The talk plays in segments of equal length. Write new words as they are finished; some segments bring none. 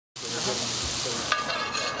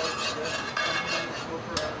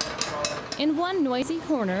In one noisy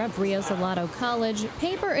corner of Rio Salado College,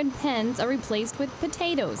 paper and pens are replaced with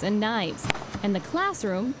potatoes and knives, and the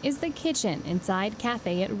classroom is the kitchen inside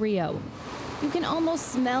Cafe at Rio. You can almost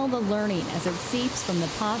smell the learning as it seeps from the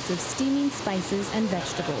pots of steaming spices and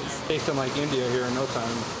vegetables. Tasting like India here in no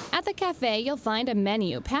time. At the cafe, you'll find a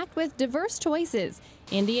menu packed with diverse choices: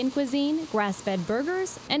 Indian cuisine, grass-fed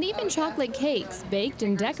burgers, and even chocolate cakes baked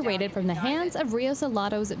and decorated from the hands of Rio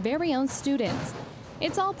Salado's very own students.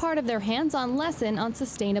 It's all part of their hands-on lesson on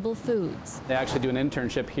sustainable foods. They actually do an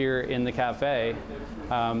internship here in the cafe,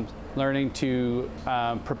 learning to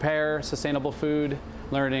prepare sustainable food,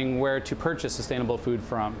 learning where to purchase sustainable food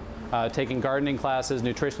from, taking gardening classes,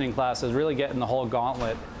 nutritioning classes, really getting the whole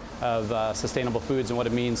gauntlet of sustainable foods and what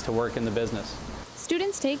it means to work in the business.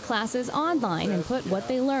 Students take classes online and put what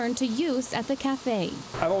they learn to use at the cafe.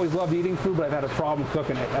 I've always loved eating food, but I've had a problem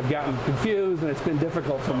cooking it. I've gotten confused and it's been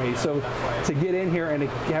difficult for me. So to get in here and to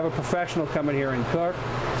have a professional come in here and cook,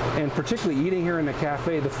 and particularly eating here in the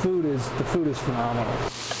cafe, the food is phenomenal.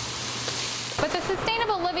 But the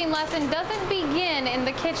sustainable living lesson doesn't begin in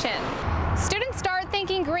the kitchen. Students start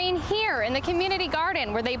thinking green here in the community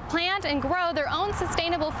garden, where they plant and grow their own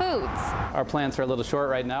sustainable foods. Our plants are a little short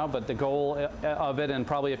right now, but the goal of it, in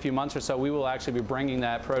probably a few months or so, we will actually be bringing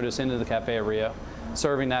that produce into the Cafe at Rio,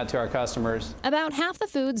 serving that to our customers. About half the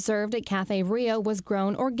food served at Cafe Rio was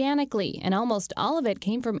grown organically, and almost all of it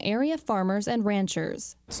came from area farmers and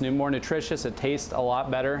ranchers. It's more nutritious, it tastes a lot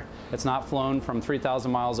better. It's not flown from 3,000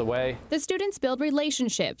 miles away. The students build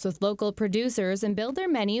relationships with local producers and build their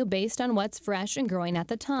menu based on what's fresh and growing at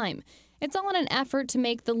the time. It's all in an effort to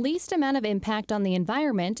make the least amount of impact on the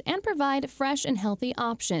environment and provide fresh and healthy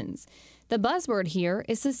options. The buzzword here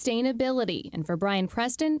is sustainability, and for Brian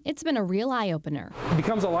Preston, it's been a real eye-opener. It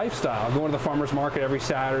becomes a lifestyle, going to the farmer's market every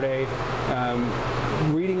Saturday,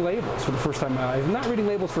 reading labels for the first time in my life. Not reading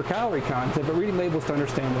labels for calorie content, but reading labels to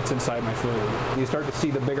understand what's inside my food. You start to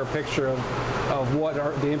see the bigger picture of what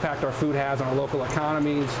the impact our food has on our local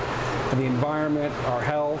economies, the environment, our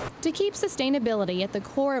health. To keep sustainability at the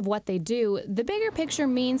core of what they do, the bigger picture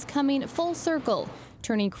means coming full circle,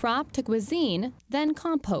 turning crop to cuisine, then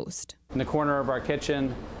compost. In the corner of our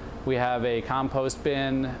kitchen, we have a compost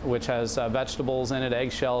bin which has vegetables in it,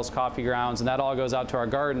 eggshells, coffee grounds, and that all goes out to our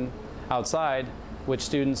garden outside, which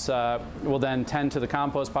students will then tend to the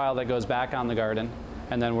compost pile that goes back on the garden,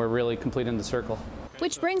 and then we're really completing the circle.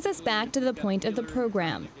 Which brings us back to the point of the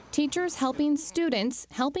program. Teachers helping students,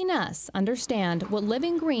 helping us understand what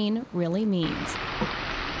living green really means.